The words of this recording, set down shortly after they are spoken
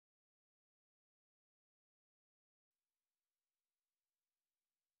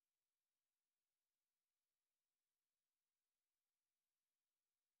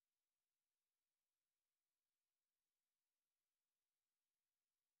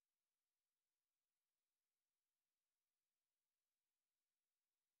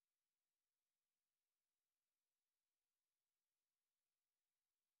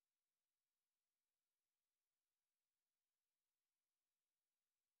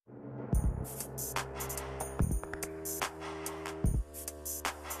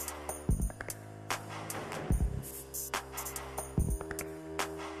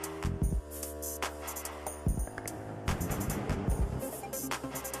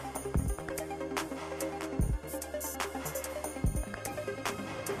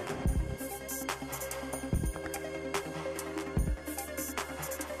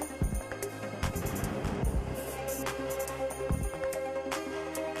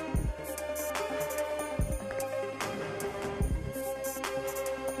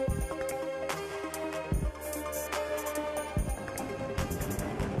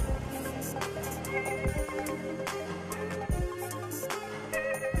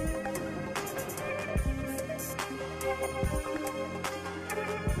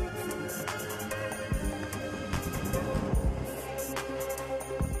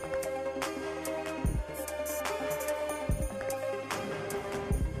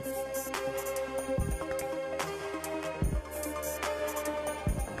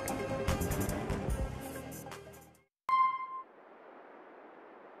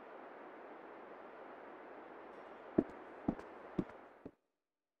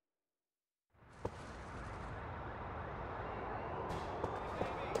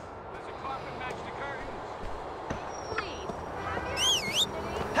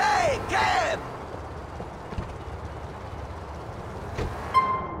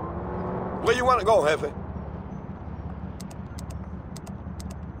Where you want to go, Jefe?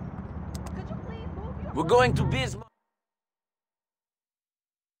 We're going to Bismarck.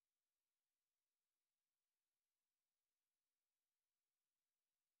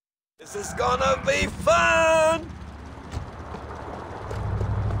 This is gonna be fun!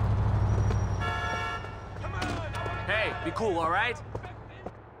 Hey, be cool, all right?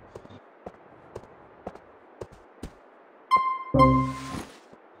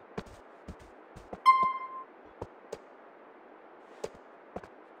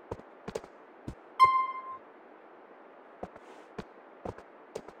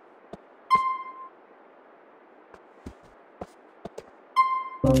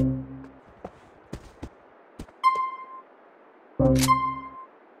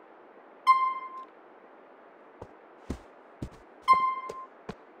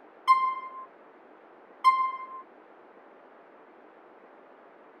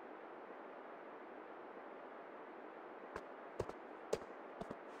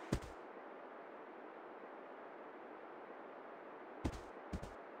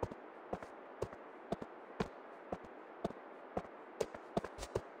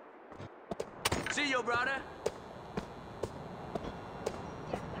 See you, brother.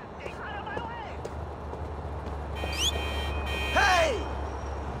 Hey!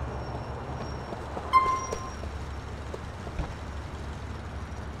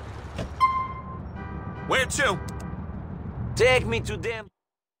 Where to? Take me to them.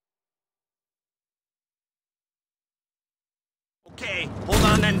 Okay, hold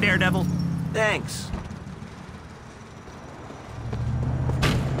on then, Daredevil. Thanks.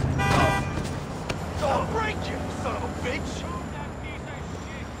 I'll break you, son of a bitch!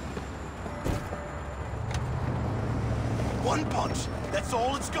 One punch, that's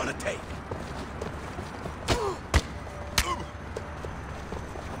all it's gonna take.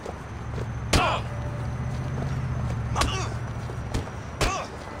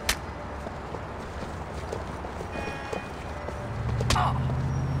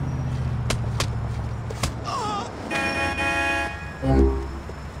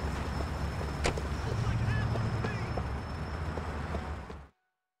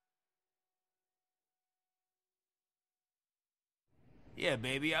 Yeah,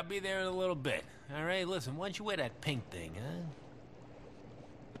 baby, I'll be there in a little bit. All right, listen, why don't you wear that pink thing, huh?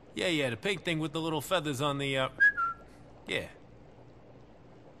 Yeah, the pink thing with the little feathers on the, yeah.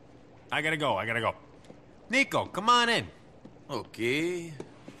 I gotta go. Nico, come on in. Okay.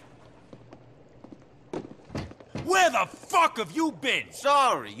 Where the fuck have you been?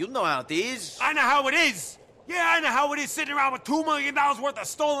 Sorry, you know how it is. I know how it is. Yeah, I know how it is sitting around with $2 million worth of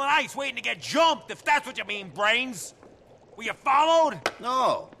stolen ice waiting to get jumped, if that's what you mean, brains. Were you followed?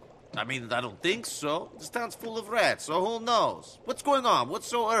 No. I mean, I don't think so. This town's full of rats, so who knows? What's going on? What's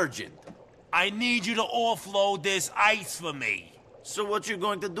so urgent? I need you to offload this ice for me. So what you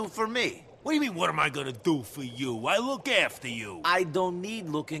going to do for me? What do you mean, what am I gonna do for you? I look after you. I don't need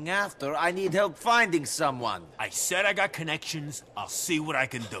looking after. I need help finding someone. I said I got connections. I'll see what I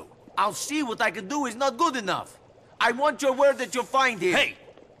can do. I'll see what I can do is not good enough. I want your word that you'll find him. Hey,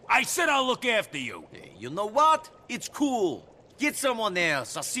 I said I'll look after you. Hey, you know what? It's cool. Get someone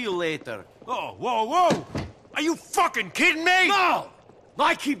else. I'll see you later. Oh, whoa. Are you fucking kidding me? No!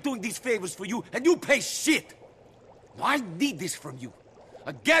 I keep doing these favors for you, and you pay shit. I need this from you.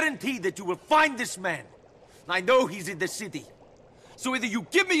 A guarantee that you will find this man. I know he's in the city. So either you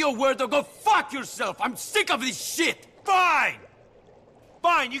give me your word or go fuck yourself. I'm sick of this shit. Fine,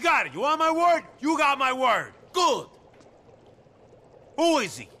 you got it. You want my word? You got my word. Good. Who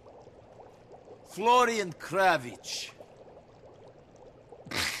is he? Florian Kravitz.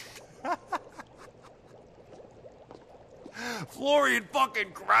 Florian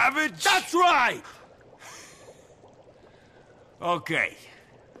fucking Kravitz? That's right! Okay.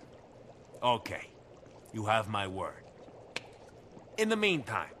 You have my word. In the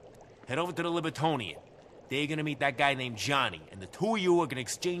meantime, head over to the Libertonian. They're gonna meet that guy named Johnny, and the two of you are gonna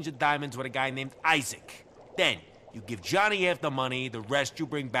exchange the diamonds with a guy named Isaac. Then, you give Johnny half the money, the rest you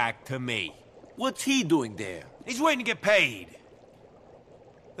bring back to me. What's he doing there? He's waiting to get paid.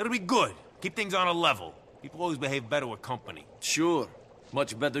 That'll be good. Keep things on a level. People always behave better with company. Sure.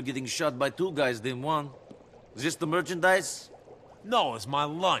 Much better getting shot by two guys than one. Is this the merchandise? No, it's my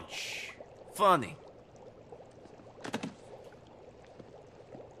lunch. Funny.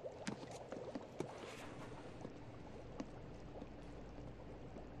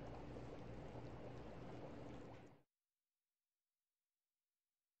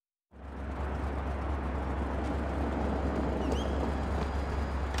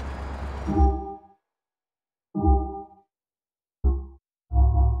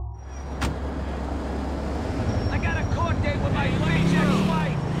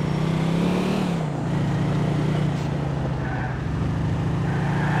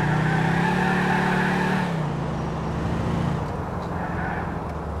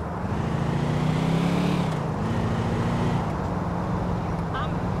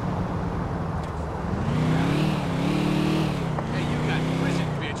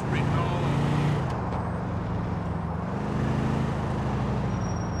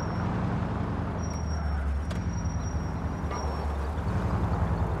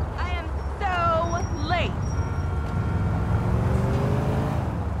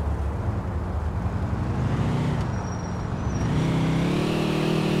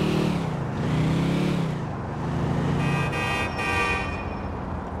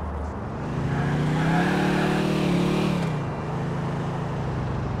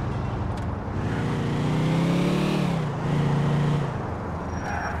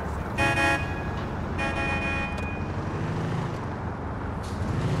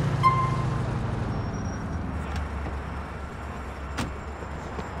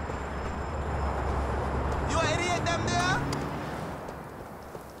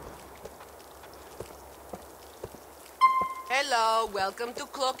 Hello, welcome to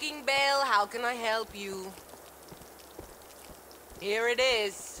Clocking Bell. How can I help you? Here it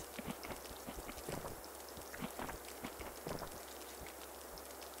is.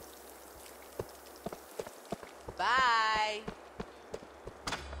 Bye.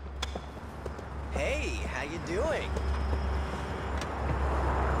 Hey, how you doing?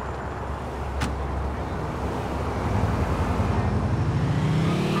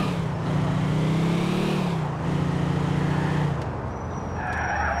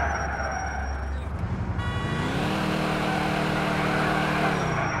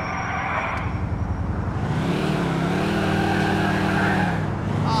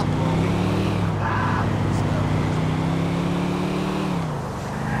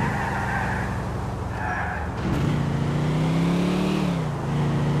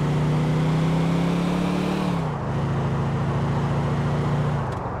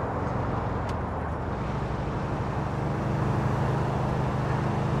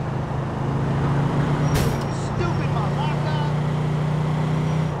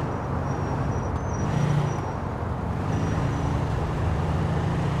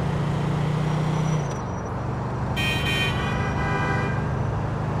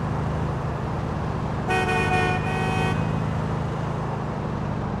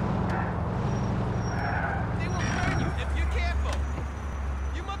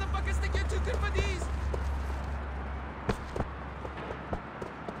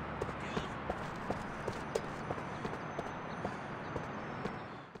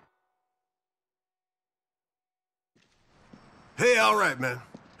 Hey, all right, man.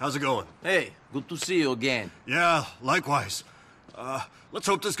 How's it going? Hey, good to see you again. Yeah, likewise. Let's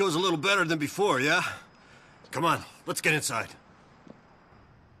hope this goes a little better than before, yeah? Come on, let's get inside.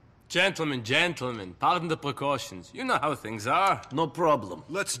 Gentlemen, pardon the precautions. You know how things are. No problem.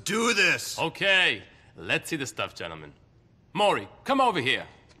 Let's do this! Okay, let's see the stuff, gentlemen. Maury, come over here.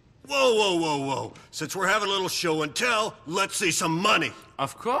 Whoa. Since we're having a little show and tell, let's see some money.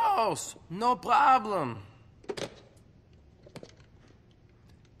 Of course, no problem.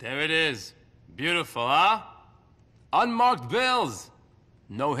 There it is. Beautiful, huh? Unmarked bills.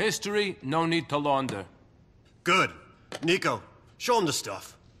 No history, no need to launder. Good. Nico, show him the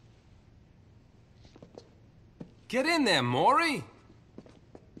stuff. Get in there, Maury.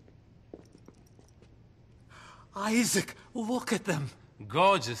 Isaac, look at them.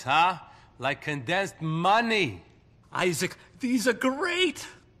 Gorgeous, huh? Like condensed money. Isaac, these are great.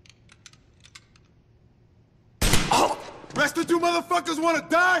 Rest of you motherfuckers wanna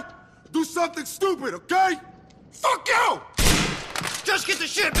die? Do something stupid, okay? Fuck you! Just get the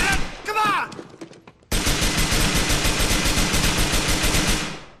shit, man! Come on!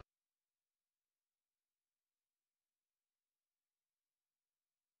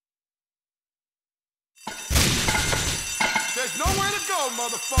 There's nowhere to go,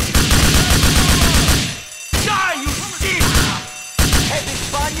 motherfucker! Die, you shit! Having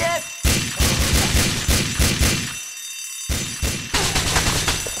fun yet?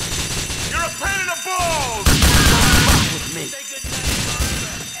 You're a pain in the balls! Fuck with me.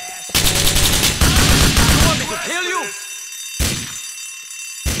 You want me to kill you?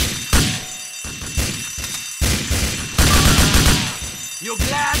 You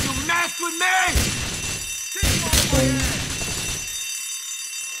glad you messed with me?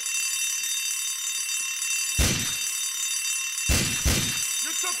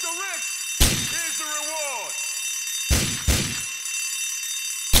 You took the risk! Here's the reward!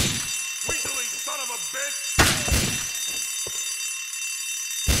 Weaselly son of a bitch!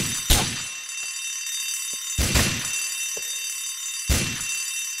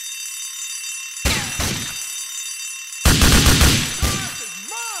 Your ass is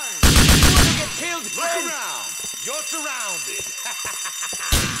mine! You wanna get killed, Look friend? around! You're surrounded!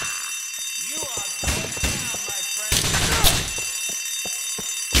 You are going down, my friend.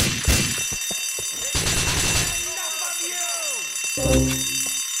 Enough of you!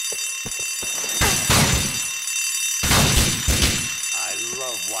 I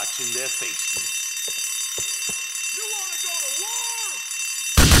love watching their faces. You wanna go to war?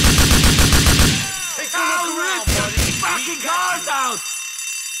 Take a look around, buddy. Fucking guards out!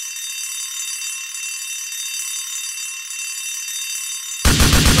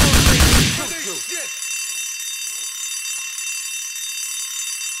 This shit!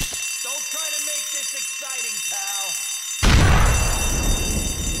 Don't try to make this exciting, pal.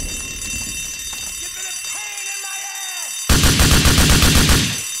 You've been a pain in my ass!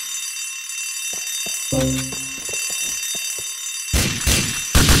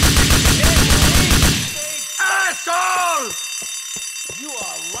 Asshole! You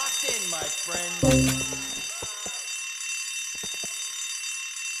are locked in, my friend.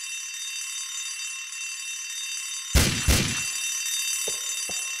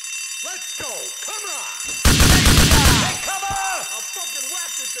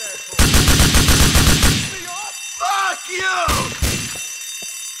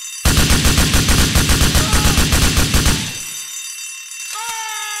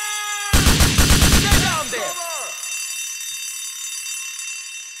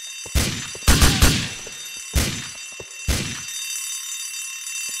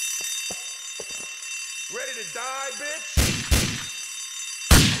 die, bitch?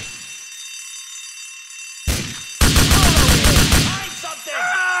 Find something!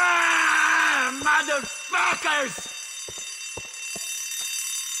 Ah, motherfuckers!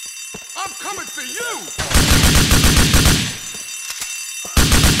 I'm coming for you!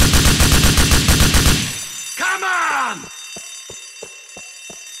 Come on!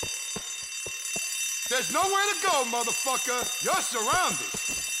 There's nowhere to go, motherfucker. You're surrounded.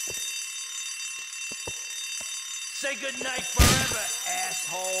 Say goodnight forever,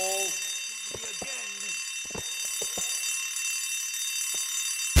 asshole. See you again.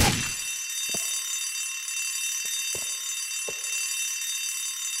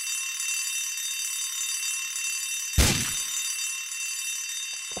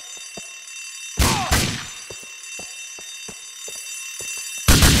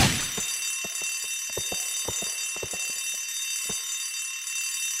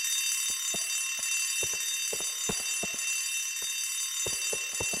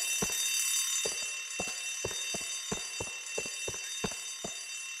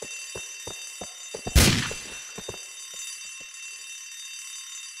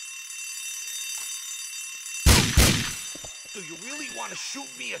 Do you really want to shoot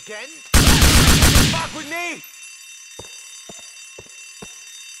me again? Fuck with me!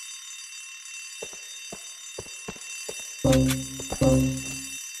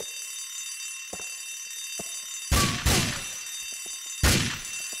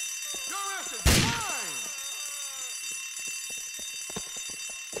 Your ass is mine!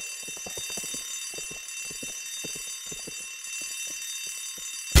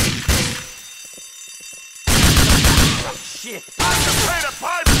 Shit! I'm the pay the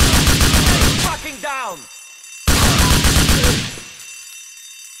pipe! Fucking down!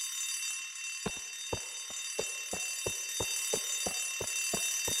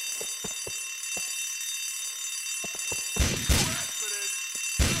 For this.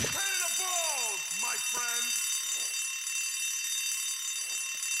 You're a pain in the balls, my friend.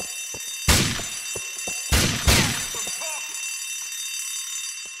 From talking.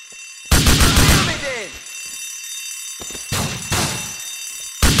 Damn it then!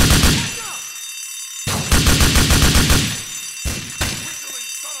 Weakling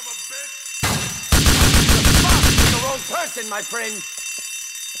son of a bitch. Fuck! You're the wrong person, my friend!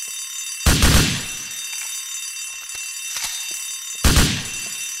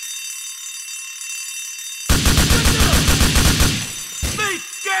 Be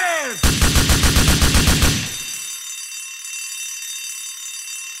scared!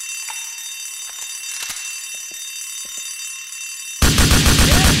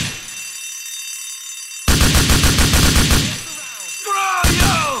 Screw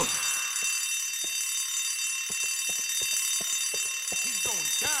you! He's going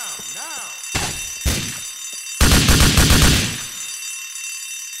down now.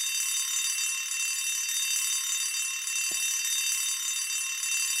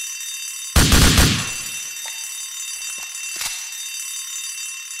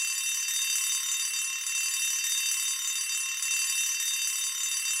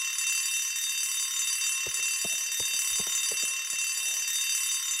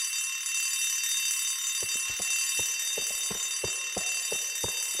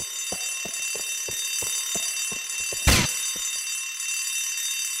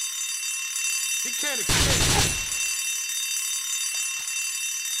 He can't escape.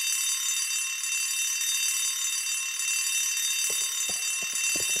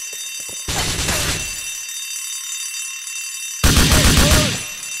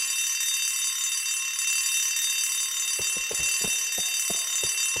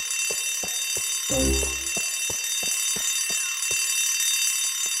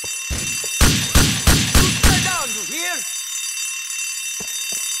 Stay down, you hear?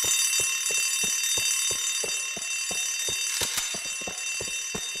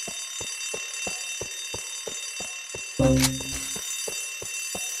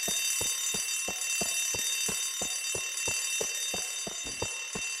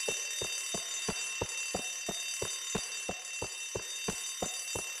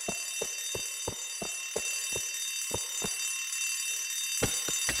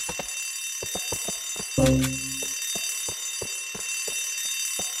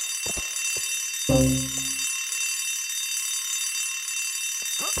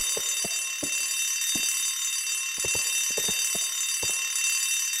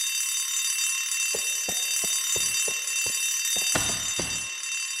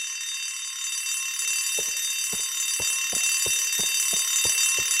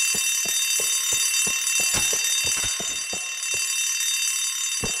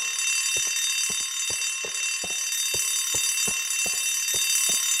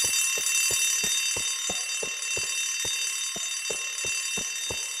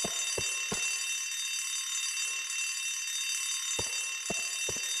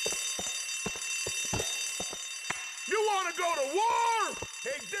 wanna go to war?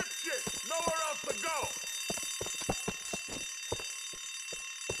 Hey, dipshit, nowhere else to go.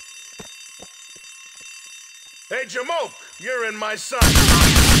 Hey, Jamoke, you're in my sight. Do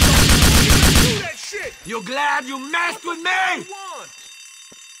that shit! You glad you messed with me? Want?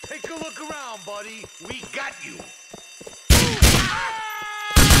 Take a look around, buddy. We got you.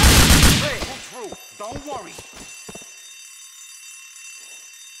 Hey, who's through? Don't worry.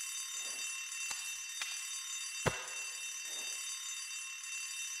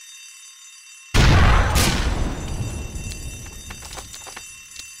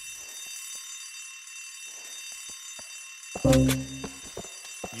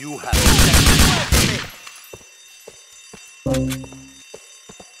 You have a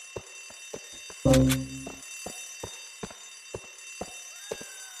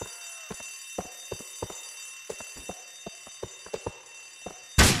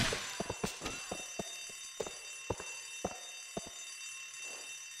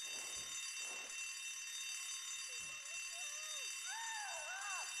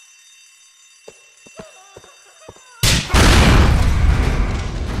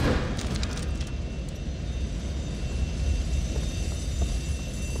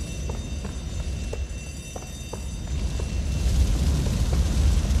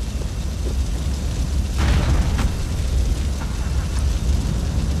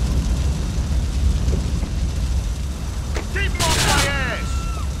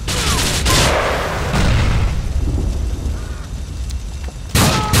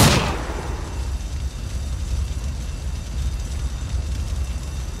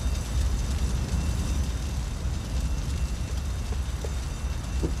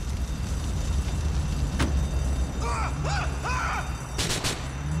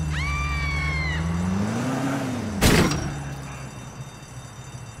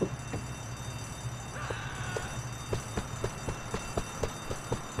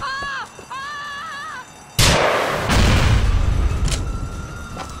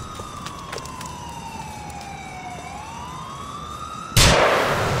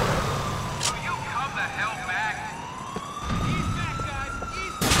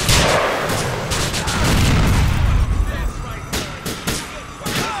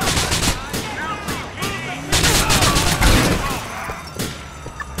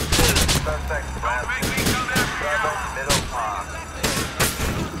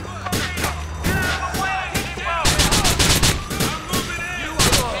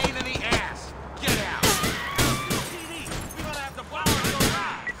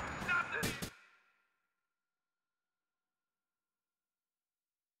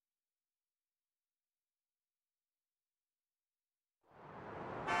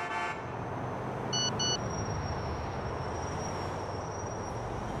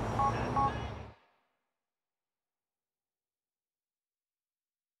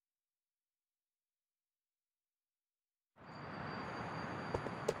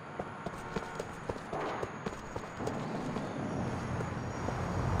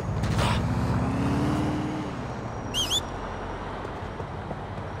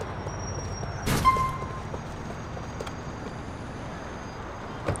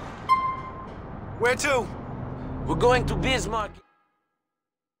Where to? We're going to Bismarck.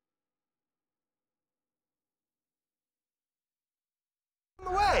 On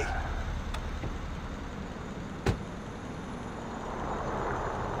the way.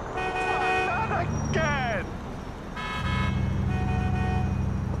 Not again!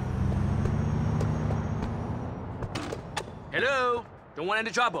 Hello? Don't want any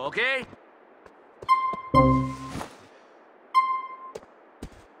trouble, okay?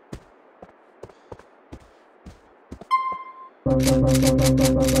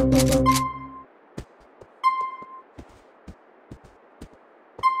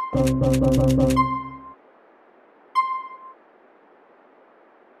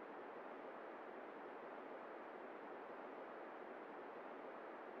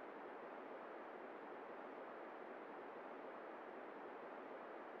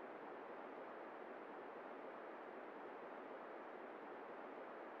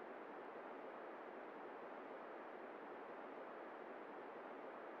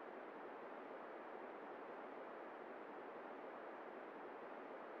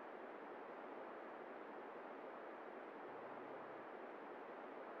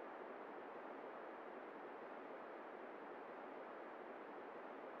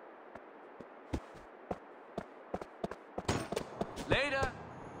 Later.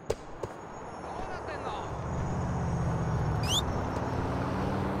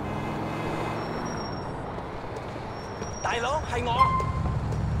 大佬，係我。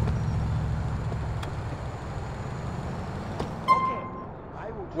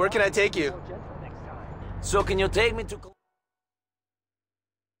Where can I take you? So can you take me to...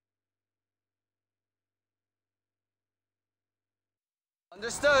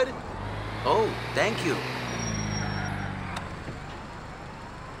 Understood. Oh, thank you.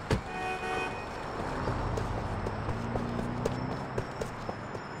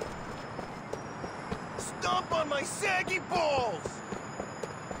 Stomp on my saggy balls!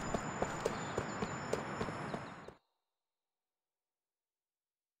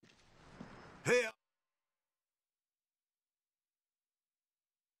 Hey,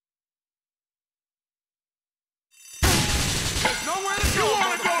 Nowhere to go! You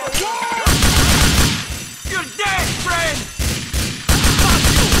wanna go to war? You're dead, friend!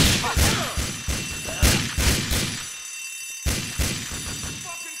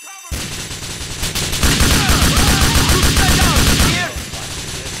 Fucking cover me! You stay down, here!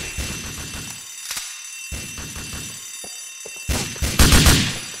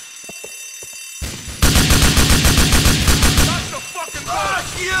 That's the fucking fuck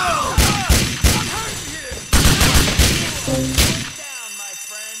you! I'm hurt here! Down, my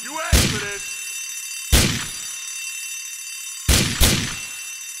friend. You asked for this!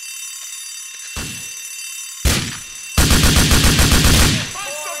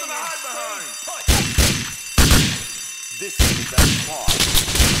 Find something to hide behind! this is the best part.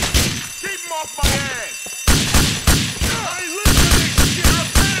 Keep him off my ass! I live for this shit! I'm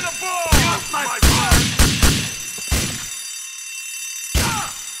paying the ball! My friend!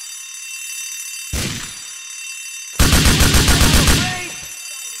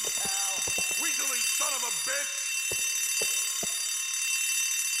 Weaselly son of a bitch!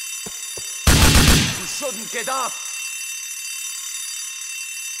 You shouldn't get up.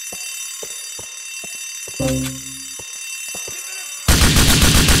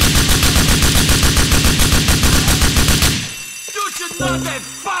 You should not have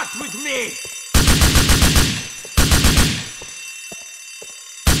fought with me!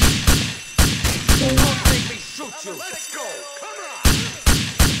 Don't make me shoot you! Let's go! Come on!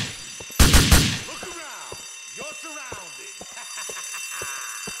 Look around! You're surrounded!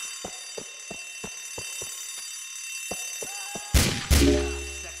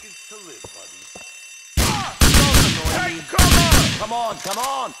 Seconds to live, buddy. Hey, come on! Come on, come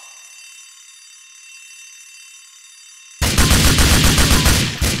on!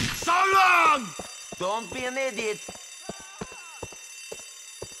 So long! Don't be an idiot.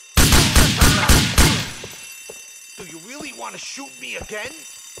 Do you really want to shoot me again?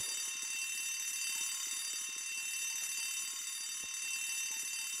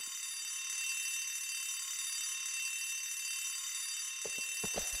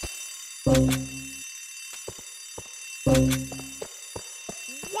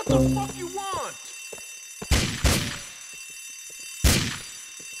 What the fuck you want?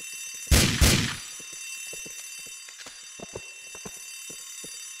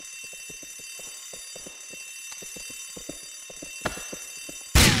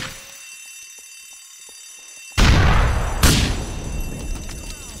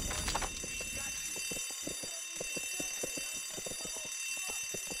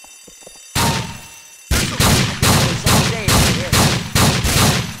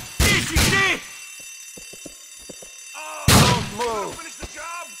 This is it! Don't move. Finish the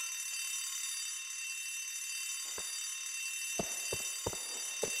job?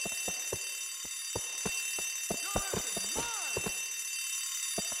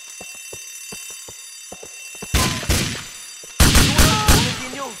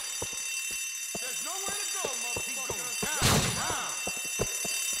 Continue. There's nowhere to go, motherfucker.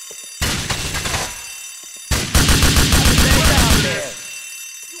 Stay down there.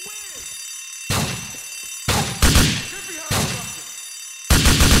 You win. Get behind something.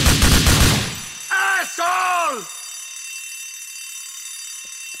 Asshole!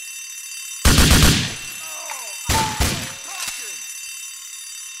 Talking.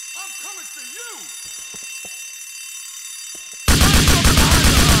 I'm coming for you.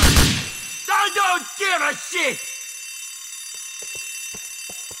 I don't give a shit!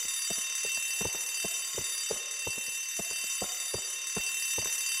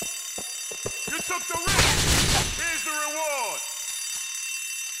 You took the risk. Here's the reward.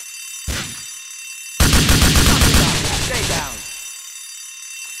 Stay down.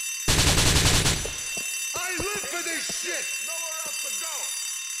 I live for this shit. Nowhere else to go.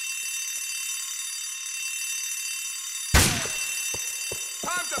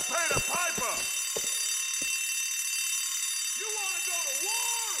 Time to pay the piper. You want to go to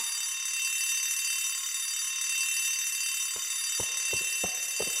war?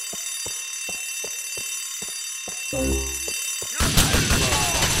 You're paying the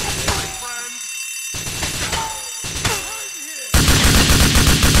ball.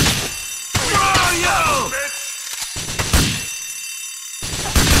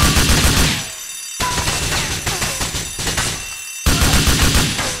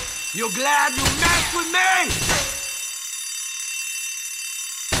 You glad you messed with me?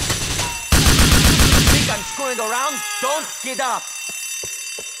 Think I'm screwing around? Don't get up!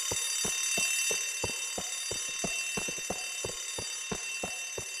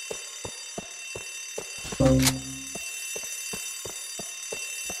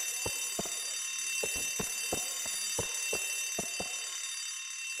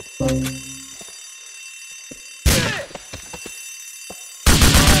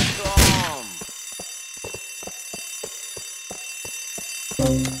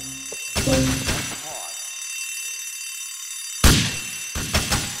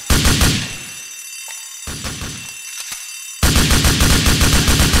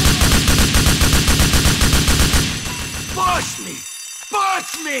 Push me!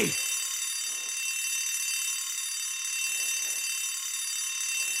 Push me!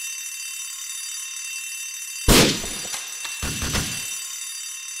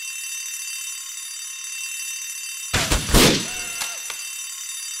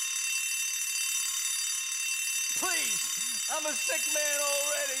 Please! I'm a sick man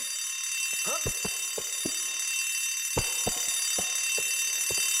already!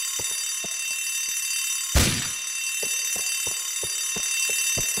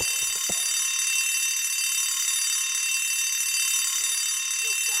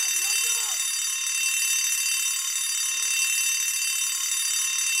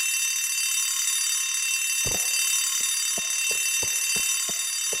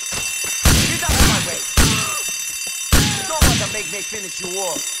 Get out of my way! You don't want to make me finish you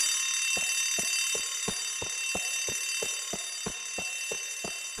off.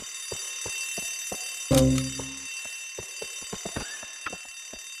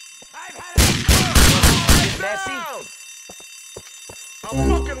 Messy? I'll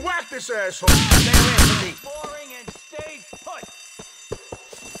fucking whack this asshole! Stay away from me. Boring and stay put!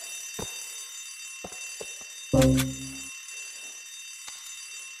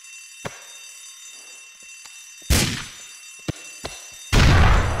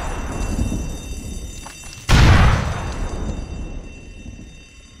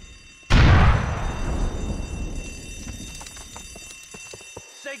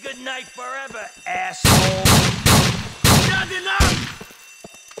 Say goodnight forever, asshole! Not enough!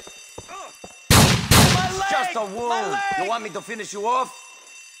 It's just a wound. You want me to finish you off?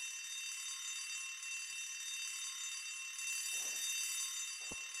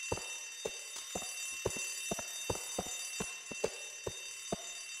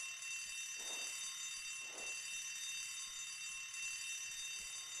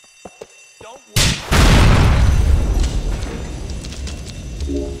 Don't worry.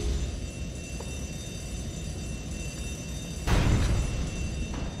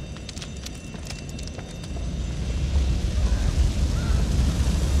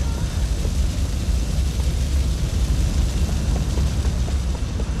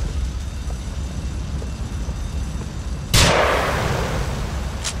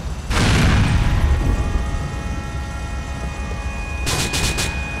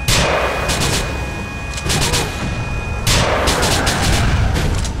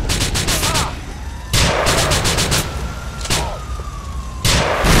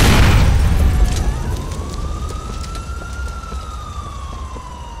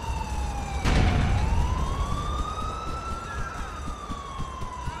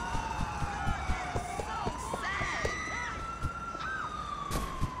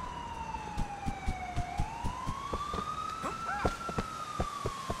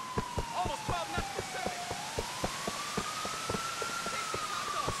 Almost 12 nuts per second. Tasty hot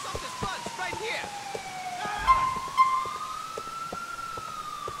dog, something's buds right here.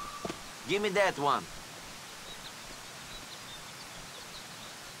 Give me that one.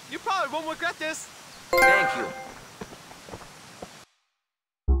 You probably won't regret this. Thank you.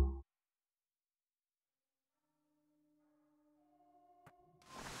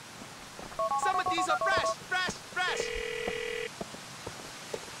 Some of these are fresh, fresh, fresh.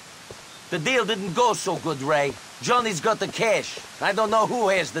 The deal didn't go so good, Ray. Johnny's got the cash. I don't know who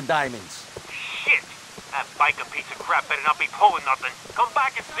has the diamonds. Shit! That biker piece of crap better not be pulling nothing. Come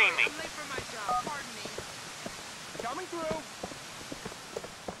back and see me. I'm late for my job. Pardon me. Coming through.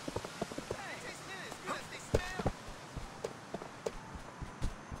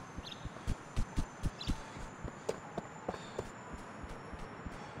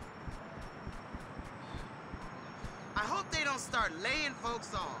 I hope they don't start laying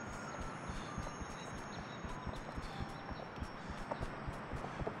folks off.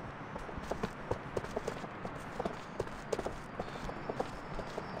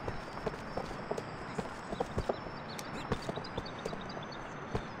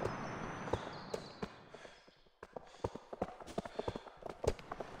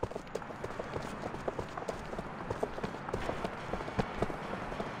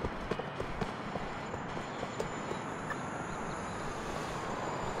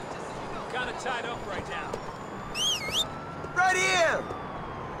 tied up right now. Right here!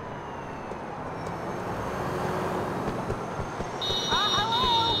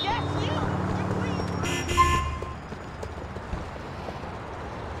 Hello? Yes, you.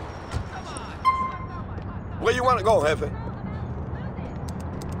 Where you want to go, Hefe?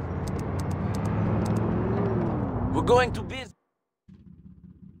 We're going to business.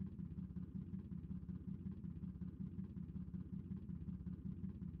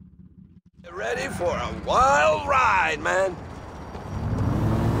 Ready for a wild ride, man.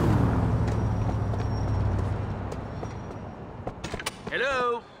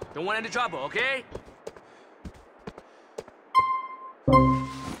 Hello? Don't want any trouble, okay?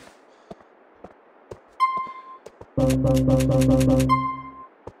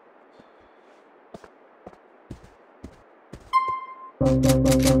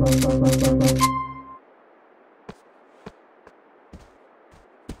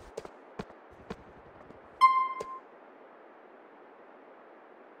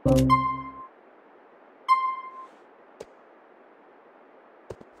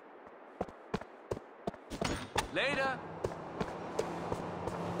 Later.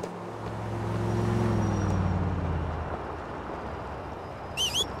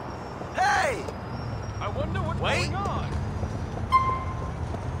 Hey! I wonder what's Wait. going on.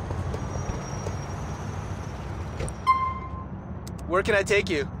 Where can I take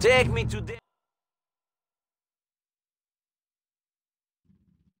you? Take me to the...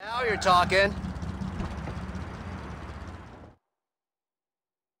 Now you're talking.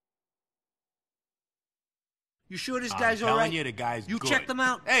 You sure this I'm guy's all telling right? you, the guy's You good. checked him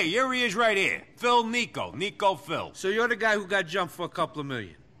out? Hey, here he is right here. Phil Nico. Nico Phil. So you're the guy who got jumped for a couple of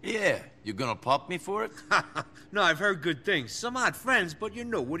million? Yeah. You gonna pop me for it? No, I've heard good things. Some odd friends, but you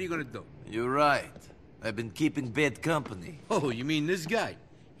know, what are you gonna do? You're right. I've been keeping bad company. Oh, you mean this guy?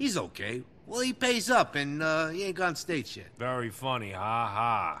 He's okay. Well, he pays up, and he ain't gone states yet. Very funny,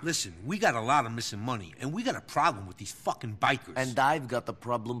 ha. Listen, we got a lot of missing money, and we got a problem with these fucking bikers. And I've got the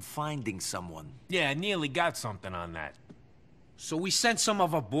problem finding someone. Yeah, I nearly got something on that. So we sent some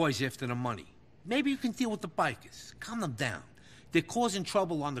of our boys after the money. Maybe you can deal with the bikers. Calm them down. They're causing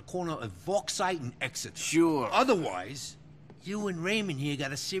trouble on the corner of Vauxhall and Exeter. Sure. Otherwise, you and Raymond here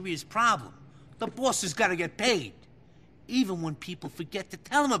got a serious problem. The boss has got to get paid. Even when people forget to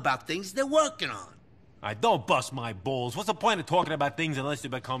tell him about things they're working on. I don't bust my balls. What's the point of talking about things unless they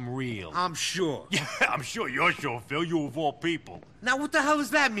become real? I'm sure. Yeah, I'm sure you're sure, Phil. You of all people. Now, what the hell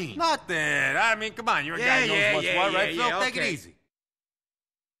does that mean? Nothing. I mean, come on. You're a guy who knows what's what, right, Phil? Take it easy.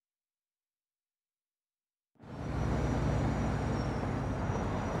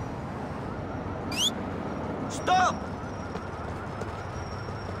 Stop!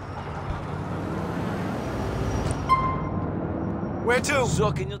 Where to?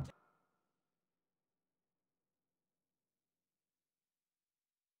 So can you...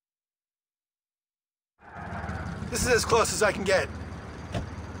 This is as close as I can get.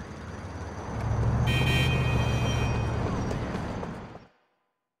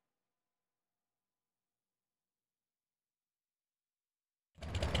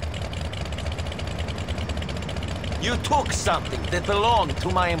 You took something that belonged to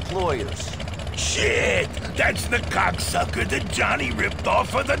my employers. Shit! That's the cocksucker that Johnny ripped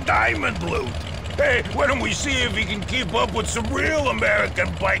off for the diamond loot! Hey, why don't we see if he can keep up with some real American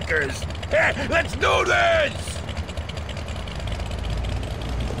bikers? Hey, let's do this!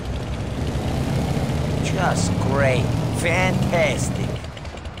 Just great. Fantastic.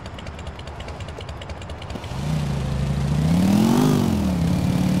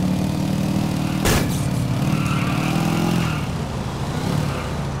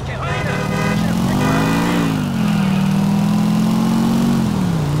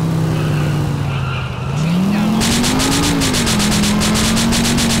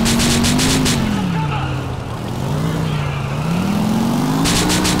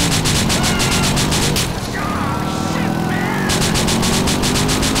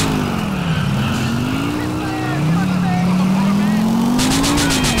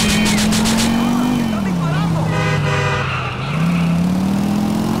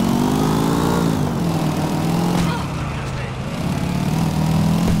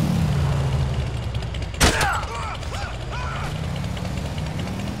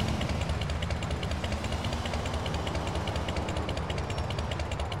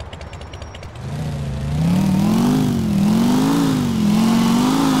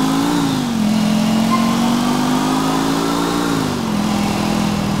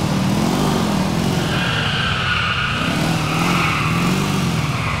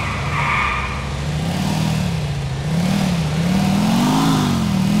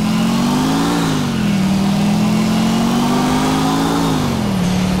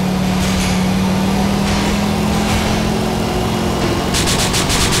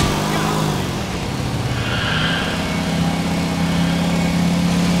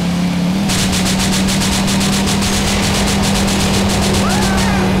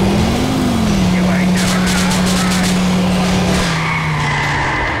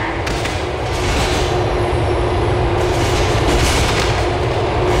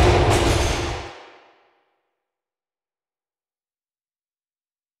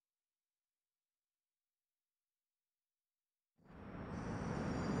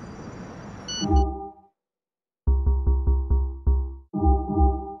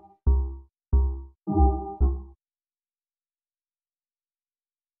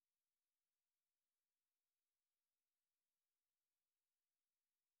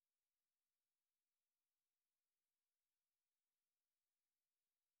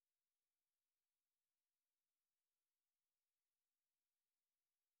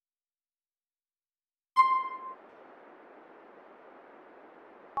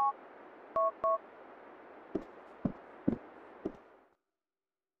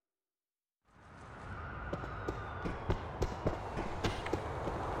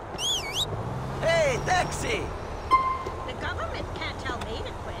 Hey, taxi! The government can't tell me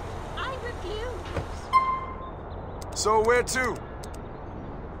to quit. I refuse. So where to?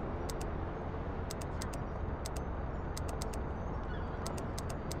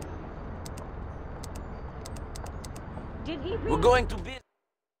 Did he We're really? going to be...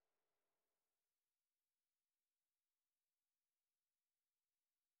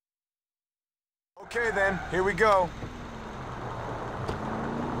 Okay then, here we go.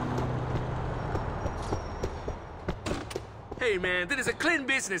 Hey man, this is a clean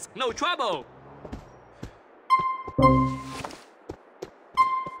business, no trouble.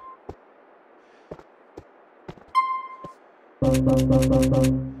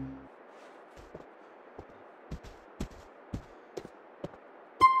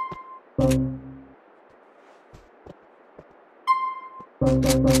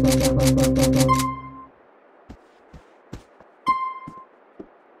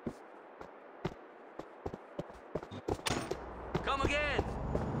 Come again.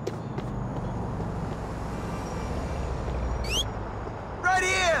 Right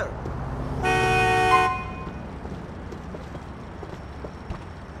here!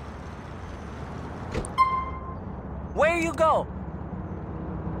 Where you go?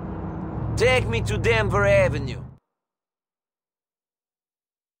 Take me to Denver Avenue.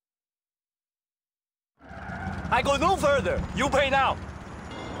 I go no further. You pay now.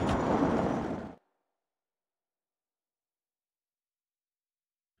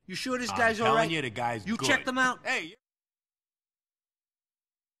 You sure this I'm guy's telling alright? you, the guy's You good. checked him out? Hey.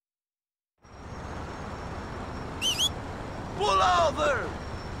 Pull over!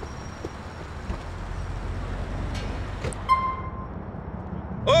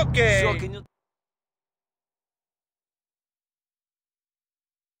 Okay. So can you...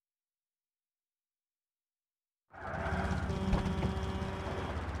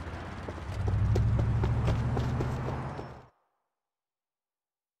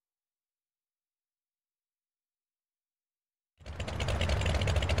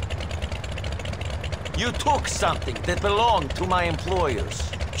 You took something that belonged to my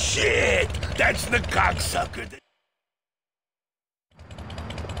employers. Shit! That's the cocksucker that...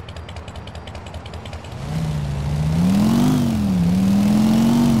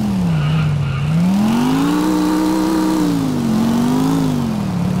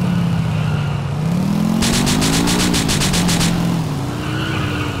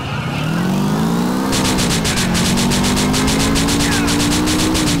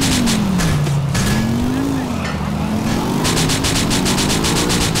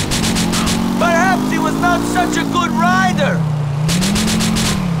 Perhaps he was not such a good rider!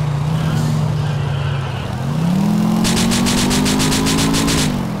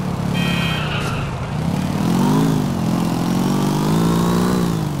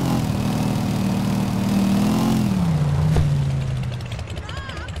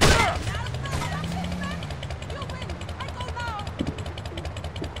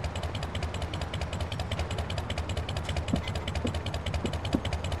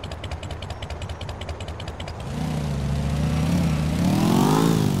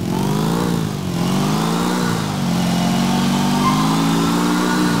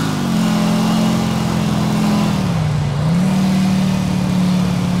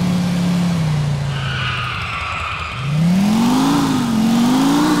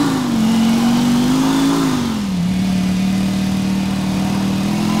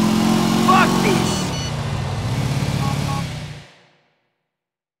 Fuck this!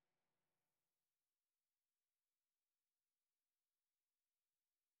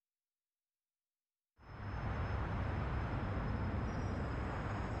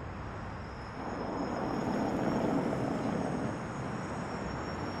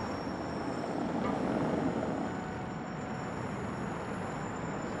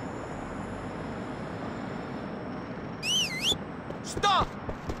 Stop!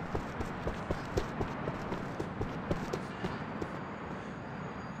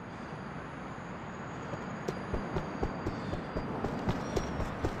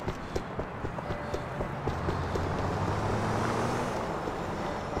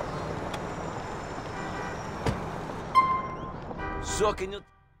 So can you...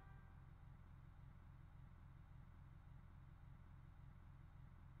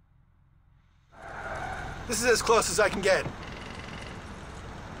 This is as close as I can get.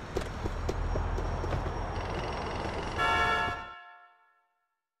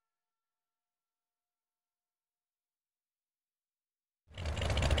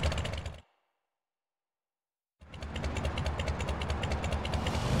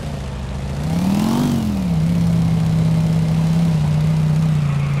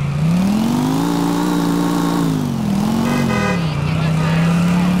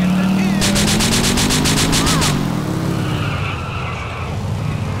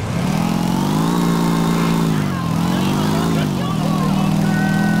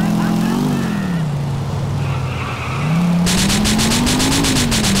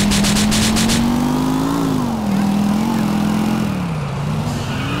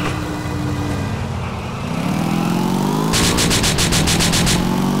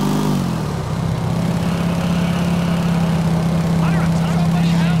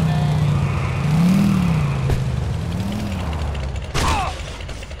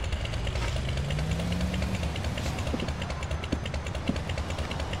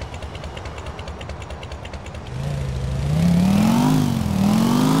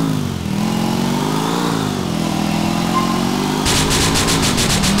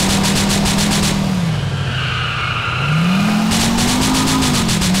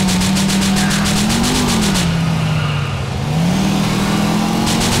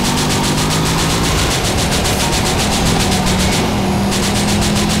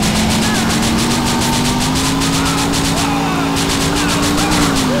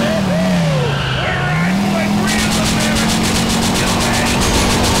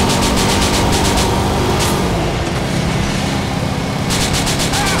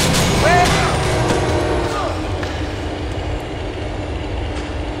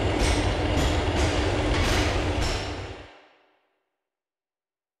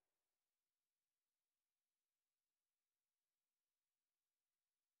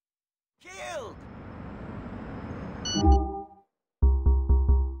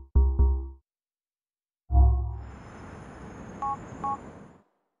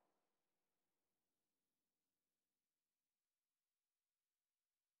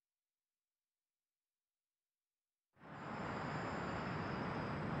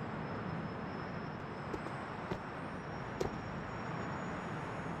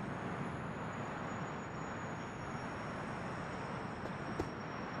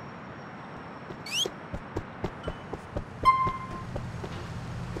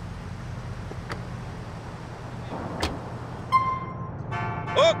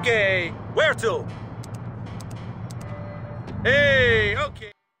 Okay, where to? Hey,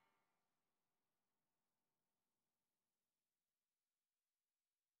 okay.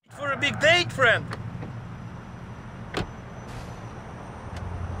 For a big date, friend.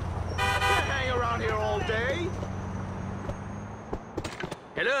 Hang around here all day.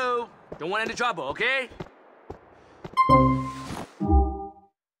 Hello? Don't want any trouble, okay?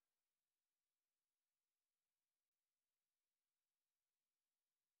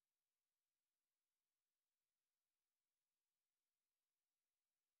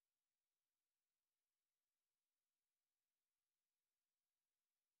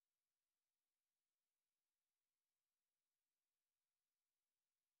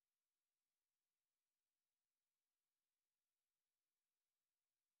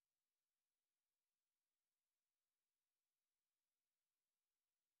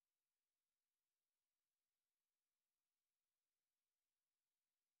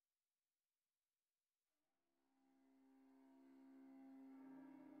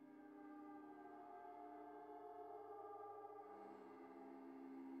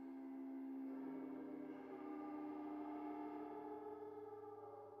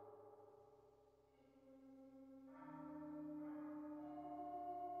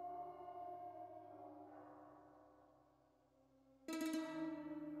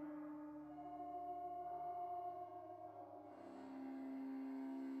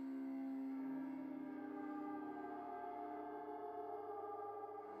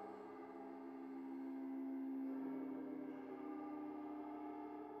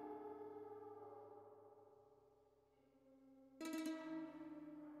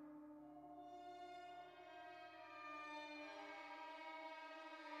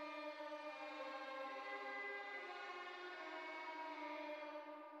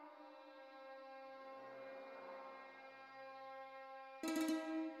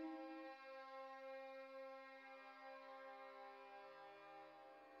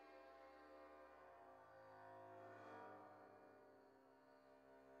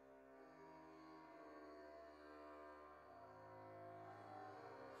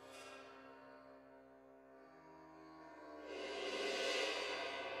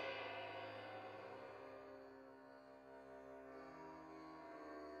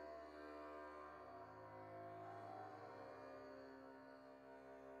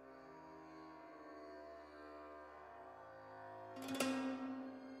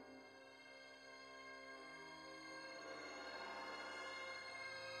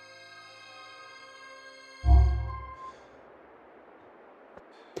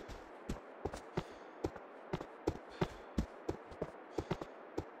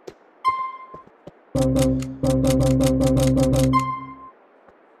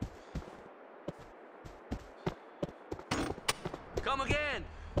 Come again.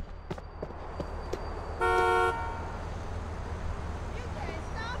 You can't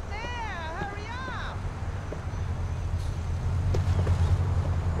stop there. Hurry up.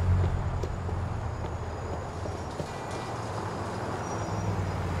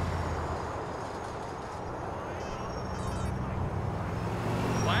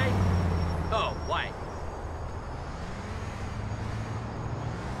 White? Oh, white.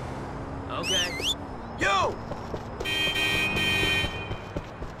 Okay. You!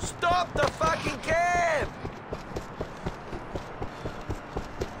 Stop the fucking cab!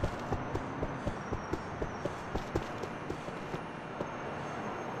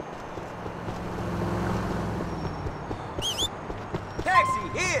 Taxi,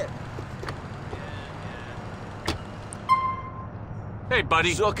 here! Hey,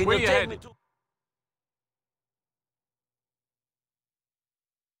 buddy. So can Where you you take headed? me to...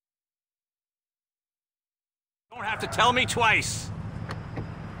 Don't have to tell me twice.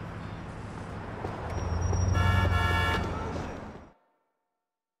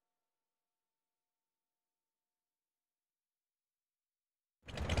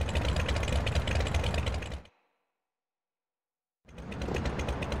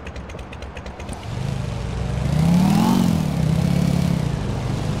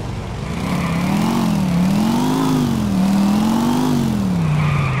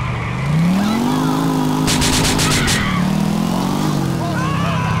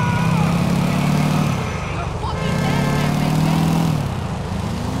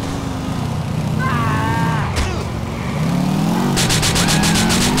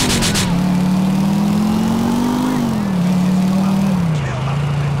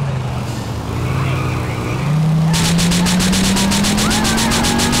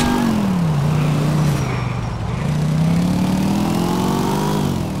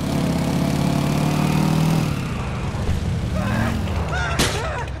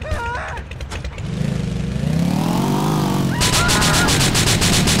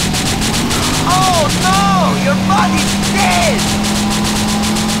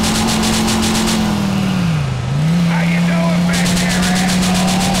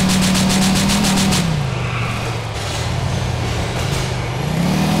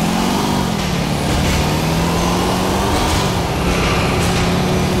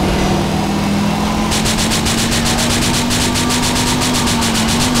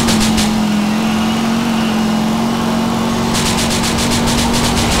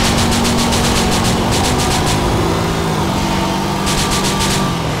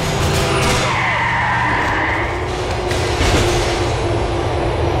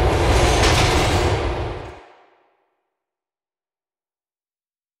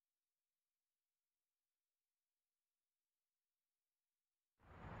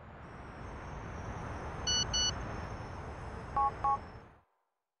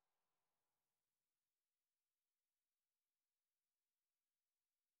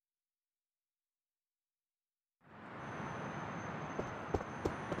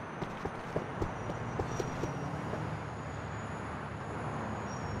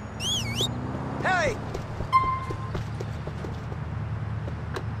 Hey!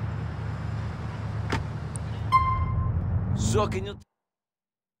 So can you...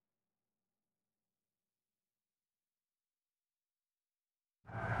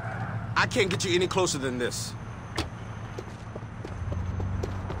 I can't get you any closer than this.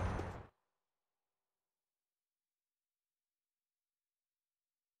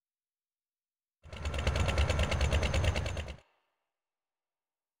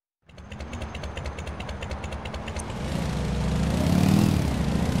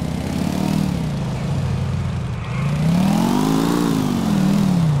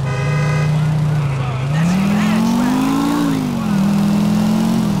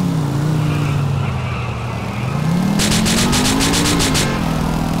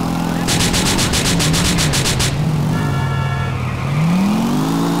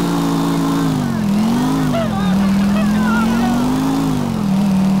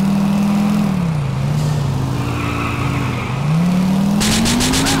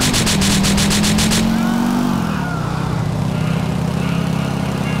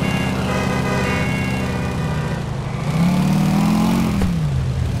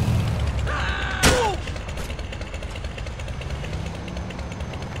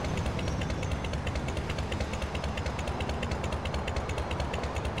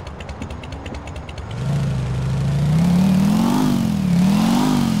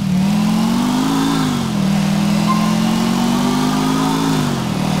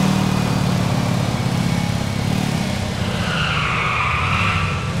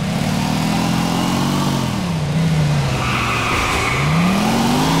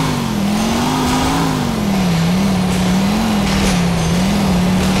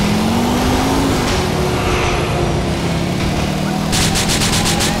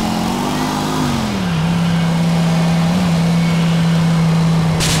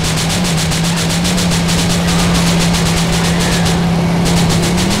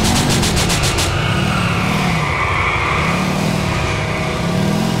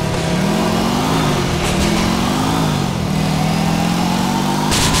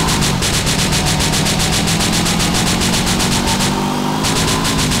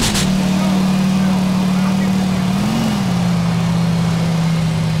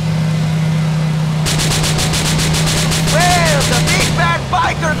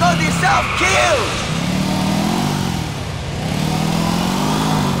 Self-killed!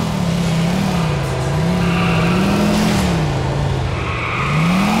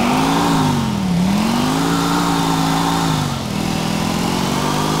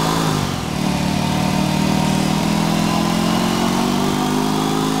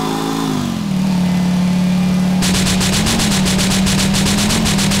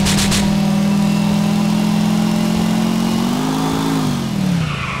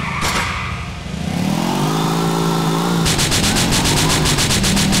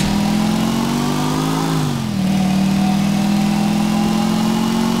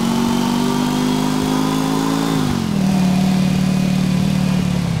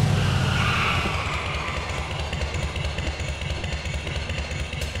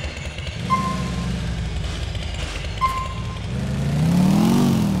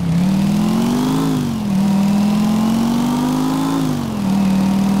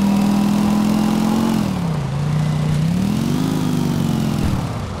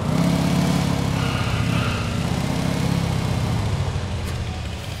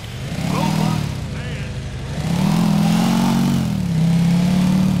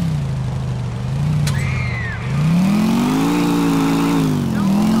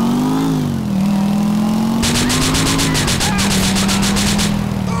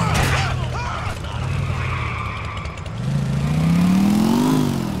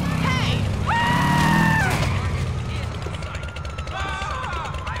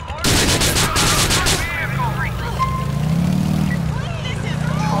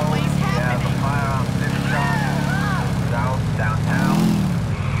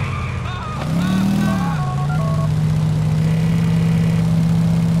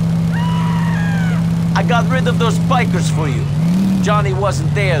 I got rid of those bikers for you. Johnny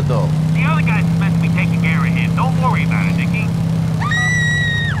wasn't there, though. The other guy's meant to be taking care of him. Don't worry about it, Nicky.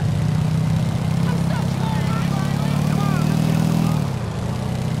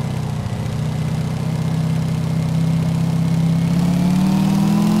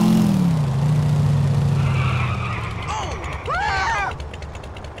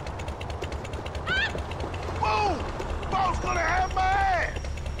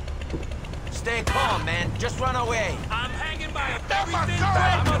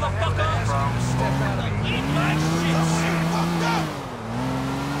 Side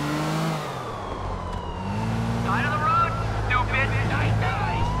of the road, stupid. Nice.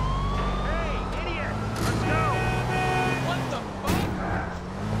 Hey, idiot! Let's go! What the fuck?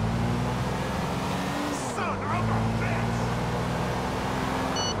 Son of a bitch!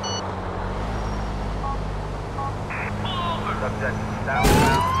 Pull over. Subject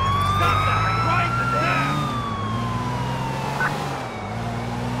southbound. Stop that right now!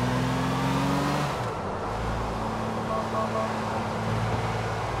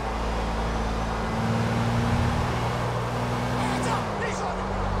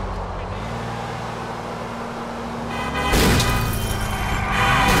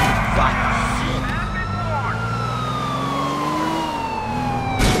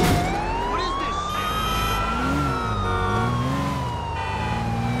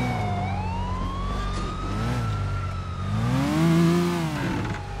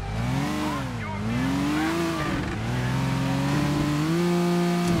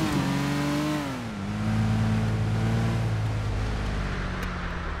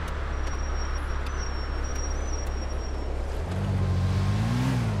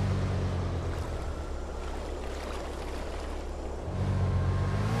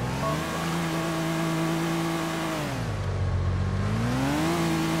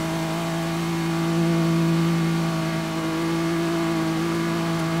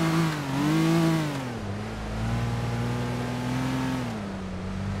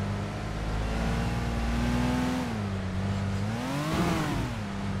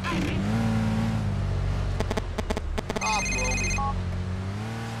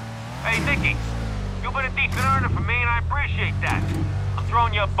 Hey, Nicky, you've been a decent earner for me, and I appreciate that. I'm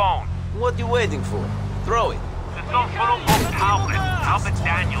throwing you a bone. What you waiting for? Throw it. There's some fool called Albert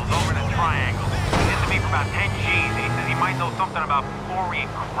Daniels over in the Triangle. He did to me for about 10 G's, and he says he might know something about Florian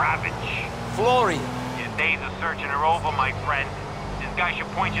Kravitch. Florian? Your days of searching are over, my friend. This guy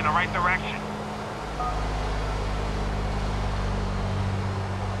should point you in the right direction.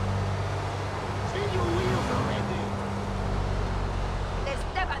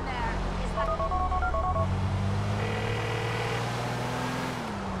 Esteban there.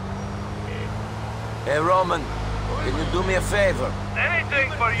 Hey, Roman, can you do me a favor?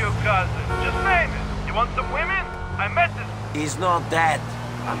 Anything for you, cousin. Just name it. You want some women? I met this... He's not dead.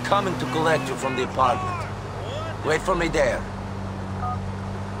 I'm coming to collect you from the apartment. Wait for me there.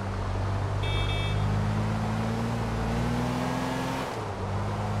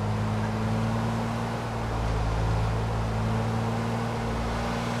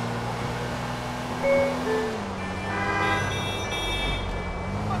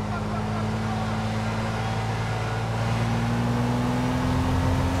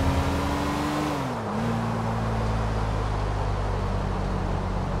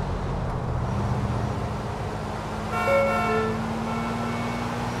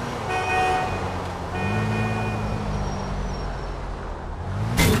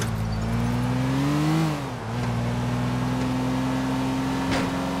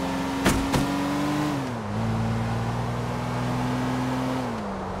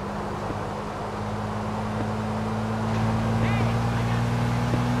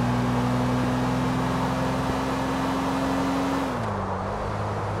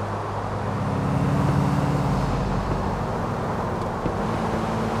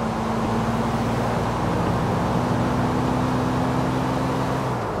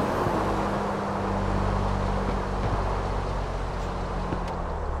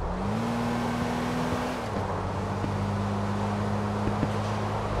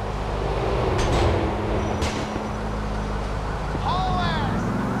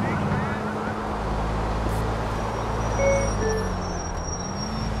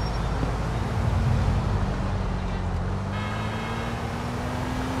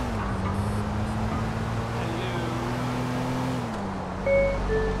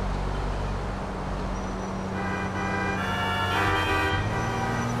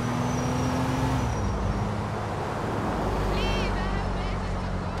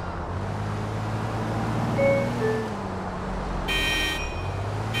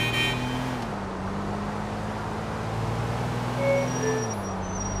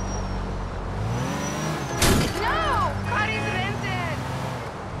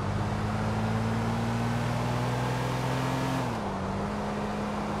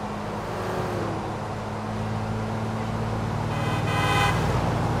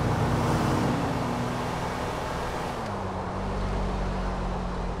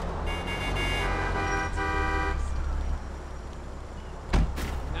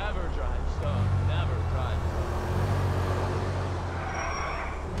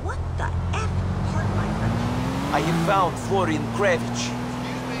 What the F? Pardon my French. I have found Florian Kravich.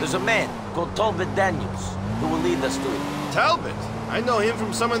 There's a man called Talbot Daniels who will lead us to it. Talbot? I know him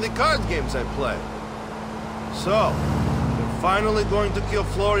from some of the card games I play. So, you're finally going to kill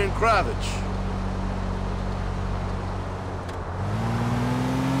Florian Kravich.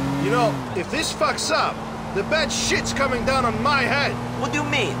 You know, if this fucks up, the bad shit's coming down on my head. What do you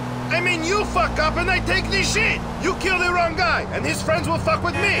mean? I mean, you fuck up and I take this shit. You kill the wrong guy, and his friends will fuck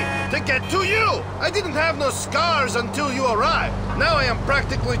with me to get to you. I didn't have no scars until you arrived. Now I am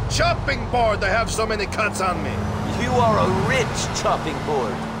practically chopping board. I have so many cuts on me. You are a rich chopping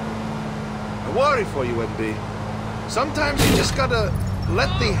board. I worry for you, NB. Sometimes you just gotta let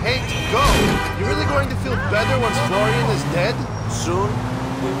the hate go. You really going to feel better once Florian is dead? Soon,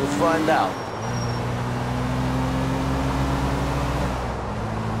 we will find out.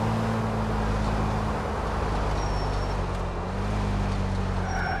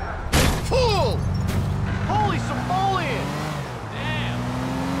 Fool! Holy Somalian! Damn!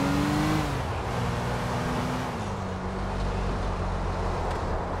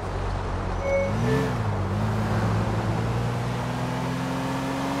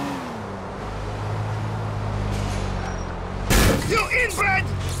 You inbred!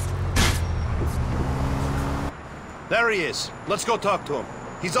 There he is. Let's go talk to him.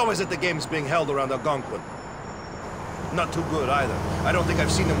 He's always at the games being held around Algonquin. Not too good either. I don't think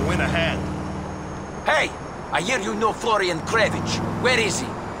I've seen him win a hand. Hey! I hear you know Florian Kravich. Where is he?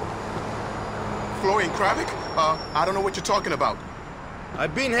 Florian Kravich? I don't know what you're talking about.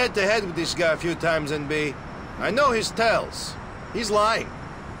 I've been head-to-head with this guy a few times, NB. I know his tells. He's lying.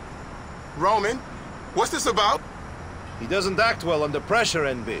 Roman, what's this about? He doesn't act well under pressure,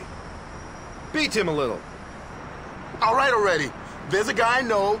 NB. Beat him a little. All right already. There's a guy I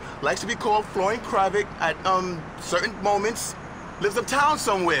know, likes to be called Florian Kravich at, certain moments. Lives uptown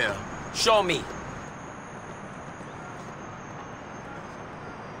somewhere. Show me.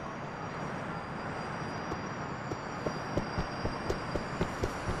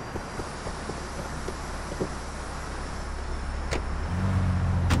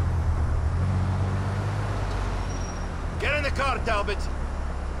 Get in the car, Talbot.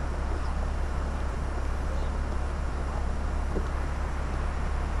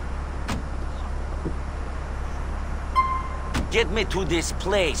 Get me to this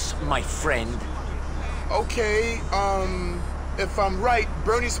place, my friend. Okay, if I'm right,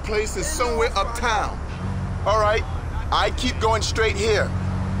 Bernie's place is somewhere uptown. All right, I keep going straight here.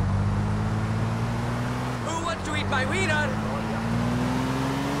 Who wants to eat my wiener?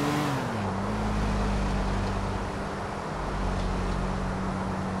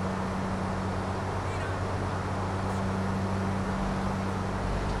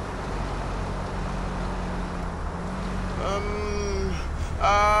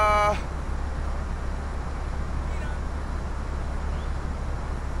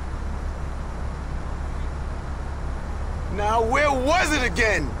 Now, where was it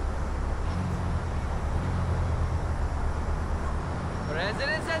again?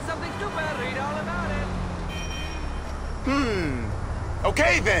 President said something stupid. Read all about it.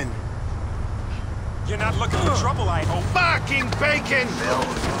 Okay, then. You're not looking for trouble, I hope. Fucking bacon!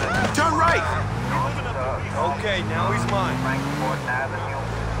 Turn right. Okay, now he's mine.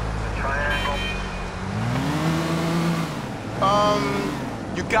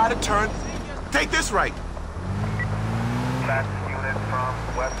 You gotta turn. Take this right. That's unit from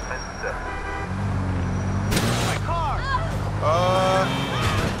Westminster. My car!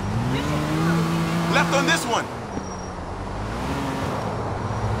 Left on this one.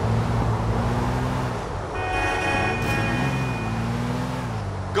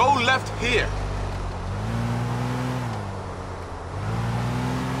 Go left here.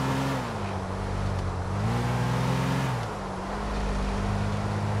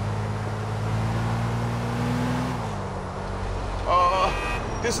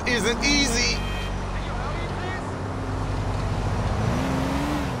 This isn't easy.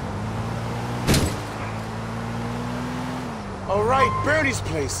 All right, Bernie's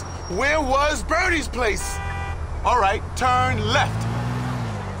place. Where was Bernie's place? All right, turn left.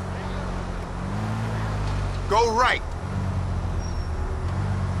 Go right.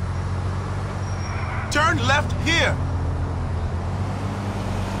 Turn left here.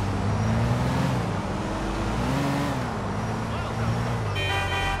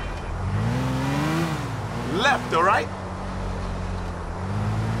 Left, all right?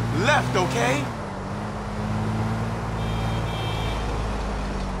 Left, okay?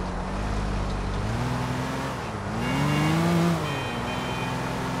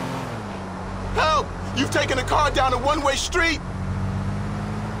 Help! You've taken a car down a one-way street!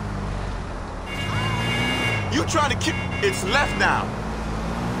 You You trying to keep... It's left now.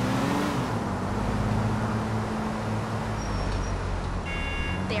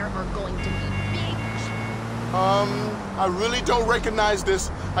 There are going to be big... I really don't recognize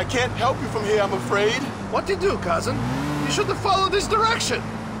this. I can't help you from here, I'm afraid. What to do, cousin? You should have followed this direction.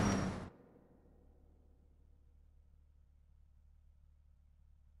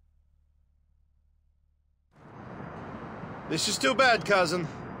 This is too bad, cousin.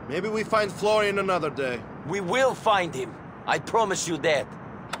 Maybe we find Florian another day. We will find him. I promise you that.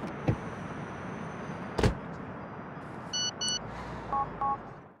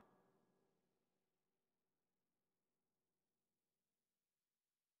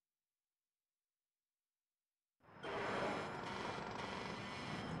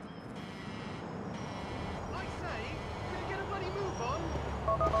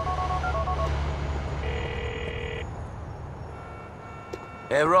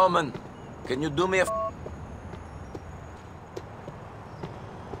 Hey, Roman, can you do me a...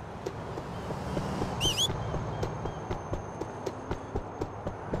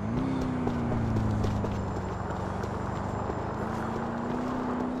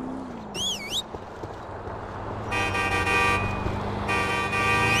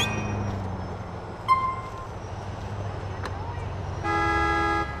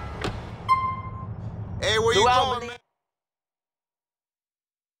 Hey, where you going, man?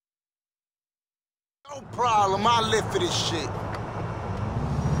 No problem, I'll live for this shit.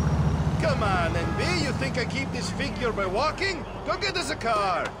 Come on, NB, you think I keep this figure by walking? Go get us a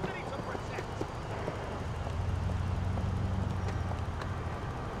car.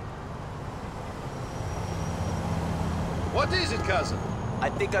 What is it, cousin? I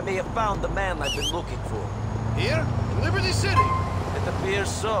think I may have found the man I've been looking for. Here? In Liberty City? It appears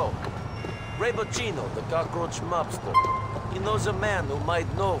so. Ray Boccino, the cockroach mobster. He knows a man who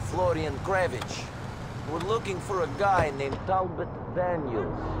might know Florian Kravich. We're looking for a guy named Talbot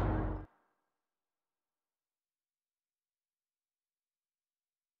Daniels.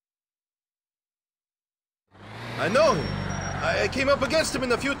 I know him. I came up against him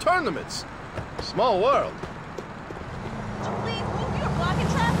in a few tournaments. Small world. Please move, you're blocking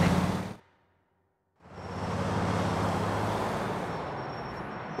traffic.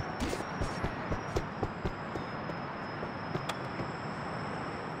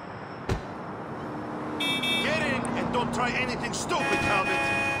 Get in and don't try anything stupid, Talbot.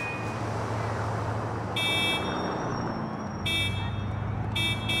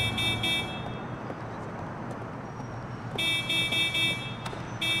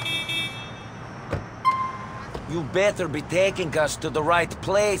 You better be taking us to the right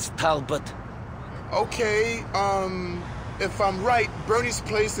place, Talbot. Okay, if I'm right, Bernie's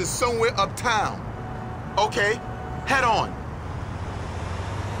place is somewhere uptown. Okay, head on.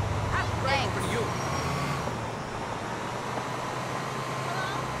 Thanks. For you.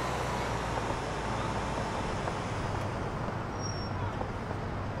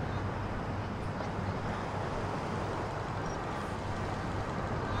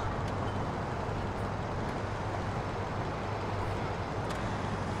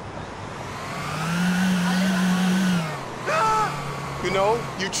 You know,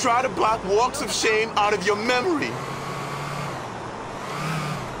 you try to block walks of shame out of your memory.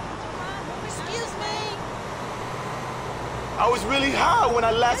 Excuse me. I was really high when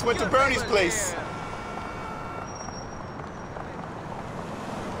I last went to Bernie's place.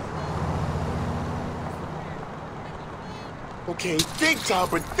 Okay, think,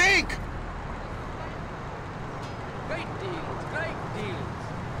 Talbot, think! Great deals, great deals.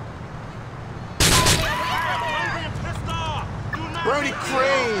 Bernie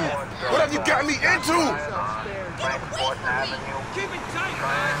Crane! What have you got me into? Keep it tight,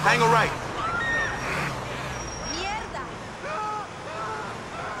 man. Hang a right. Mierda.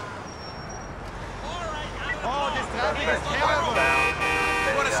 Oh, this traffic is terrible.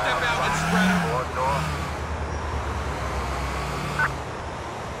 You want to step out and spread them?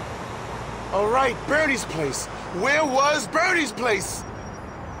 All right, Bernie's place. Where was Bernie's place?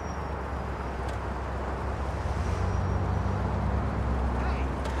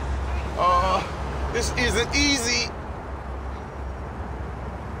 This isn't easy.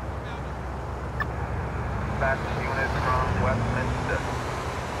 Dispatch unit from Westminster.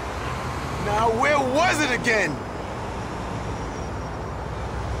 Now, where was it again?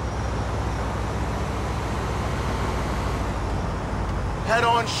 Head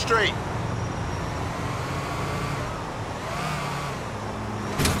on straight.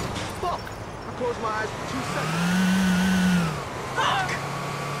 Fuck! I closed my eyes for 2 seconds. Fuck!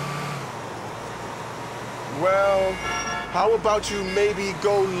 Well, how about you maybe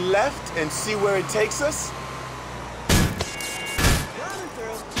go left and see where it takes us?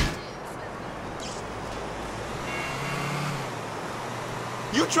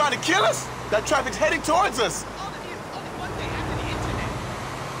 You trying to kill us? That traffic's heading towards us.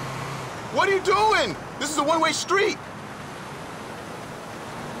 What are you doing? This is a one-way street.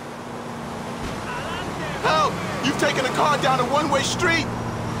 Help! You've taken a car down a one-way street.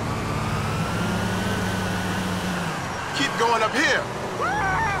 Keep going up here.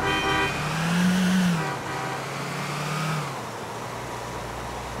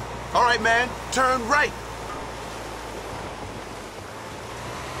 All right, man, turn right.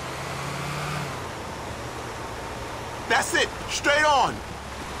 That's it, straight on.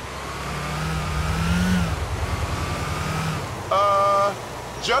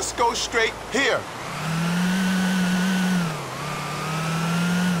 Just go straight here.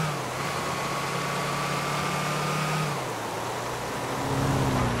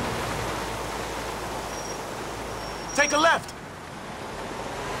 Take a left.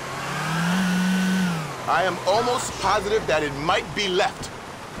 I am almost positive that it might be left.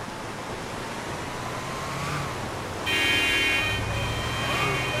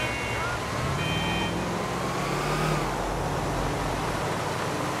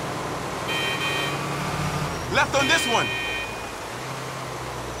 Left on this one.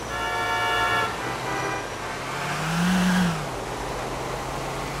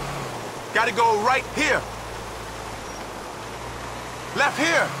 Gotta go right here. Left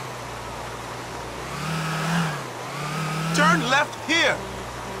here. Turn left here.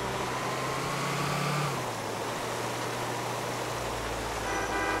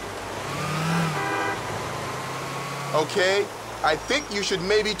 Okay, I think you should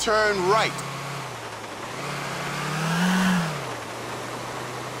maybe turn right.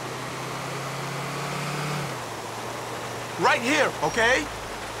 Right here, okay?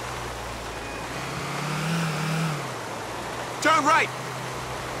 Turn right.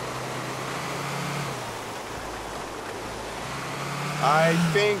 I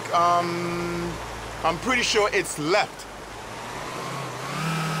think, I'm pretty sure it's left.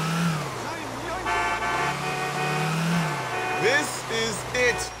 This is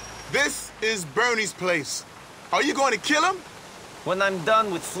it. This is Bernie's place. Are you going to kill him? When I'm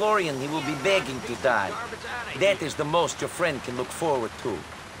done with Florian, he will be begging to die. That is the most your friend can look forward to.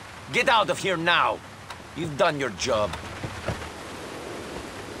 Get out of here now. You've done your job.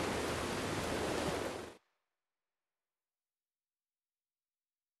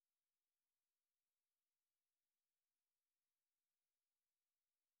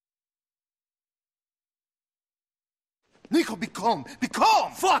 Nico, be calm! Be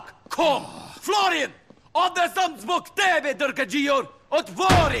calm! Fuck! Calm! Florian! Oddesam zbog tebe, Drgađior!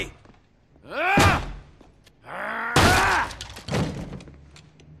 Otvori!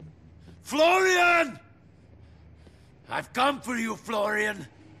 Florian! I've come for you, Florian!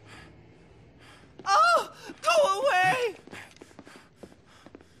 Oh! Go away!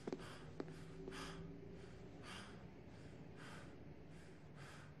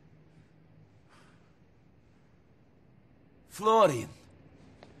 Florian.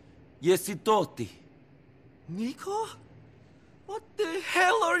 Jesi to ti? Nico? What the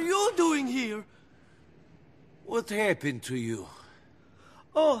hell are you doing here? What happened to you?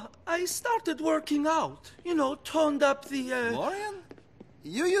 Oh, I started working out. You know, toned up the, Florian?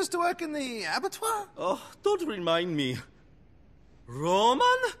 You used to work in the abattoir? Oh, don't remind me.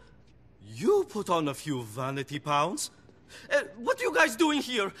 Roman? You put on a few vanity pounds. What are you guys doing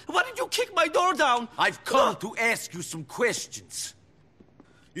here? Why did you kick my door down? I've come to ask you some questions.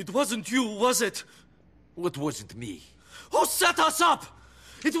 It wasn't you, was it? What wasn't me? Who set us up?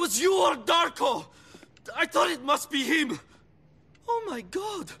 It was you or Darko. I thought it must be him. Oh my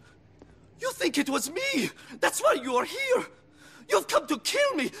God. You think it was me? That's why you are here. You've come to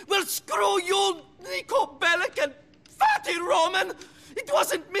kill me. Well, screw you, Nico Bellic and Fatty Roman. It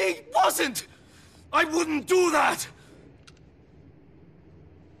wasn't me, it wasn't. I wouldn't do that.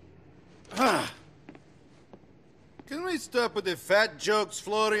 Can we stop with the fat jokes,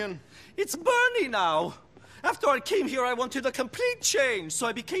 Florian? It's Bernie now. After I came here, I wanted a complete change, so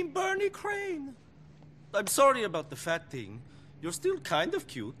I became Bernie Crane. I'm sorry about the fat thing. You're still kind of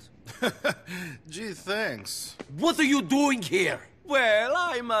cute. Gee, thanks. What are you doing here? Well,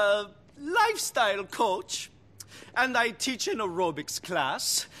 I'm a lifestyle coach, and I teach an aerobics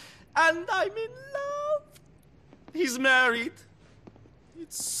class, and I'm in love. He's married.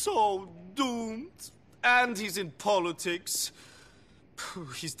 It's so doomed. And he's in politics.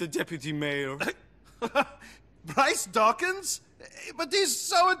 He's the deputy mayor. Bryce Dawkins? But he's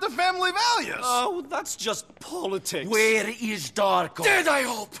so into family values. Oh, that's just politics. Where is Darko? Dead, I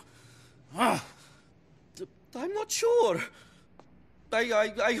hope. I'm not sure.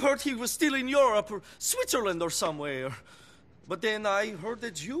 I heard he was still in Europe or Switzerland or somewhere. But then I heard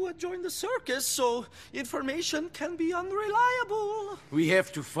that you had joined the circus, so information can be unreliable. We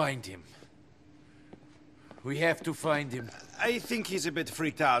have to find him. We have to find him. I think he's a bit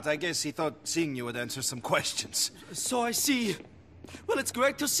freaked out. I guess he thought seeing you would answer some questions. So I see. Well, it's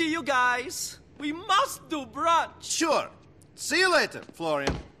great to see you guys. We must do brunch. Sure. See you later,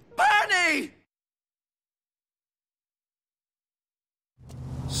 Florian. Bernie!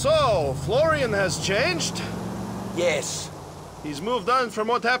 So, Florian has changed? Yes. He's moved on from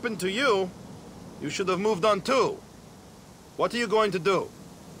what happened to you. You should have moved on too. What are you going to do?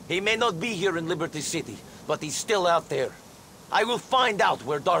 He may not be here in Liberty City, but he's still out there. I will find out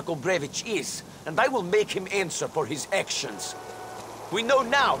where Darko Brevich is, and I will make him answer for his actions. We know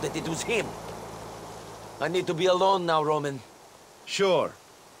now that it was him. I need to be alone now, Roman. Sure.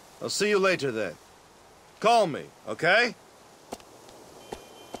 I'll see you later then. Call me, okay?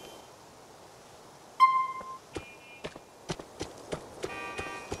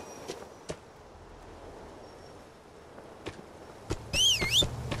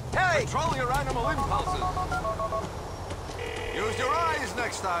 Hey! Control your animal impulses. Use your eyes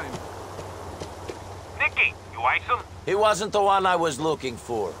next time. Nicky, you ice him? He wasn't the one I was looking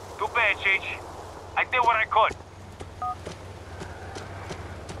for. Too bad, Cheech. I did what I could.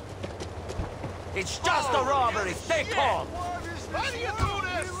 It's just a robbery. Stay calm. How do you do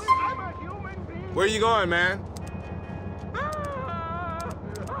this? I'm a human being. Where you going, man?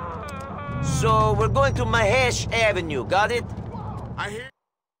 So, we're going to Mahesh Avenue, got it? I hear...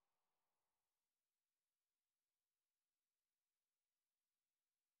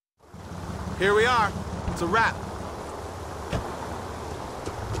 Here we are. It's a wrap.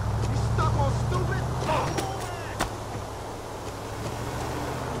 You stuck on stupid?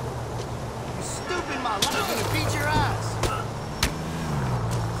 You stupid, my life is gonna beat your ass.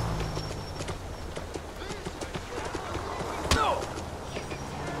 No.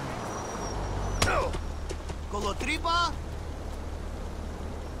 No. Colotripa?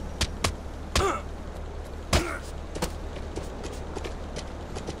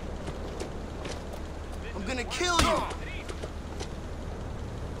 I'm gonna kill you!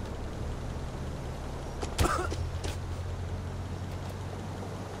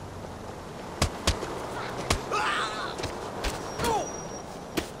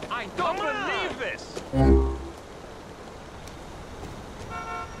 I don't believe this!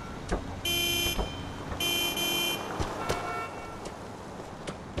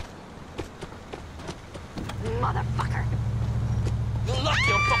 Motherfucker. You're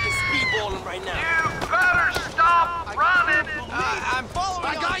lucky I'm fucking speedballing right now. You better stop running! I'm following.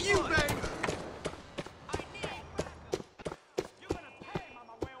 I got you.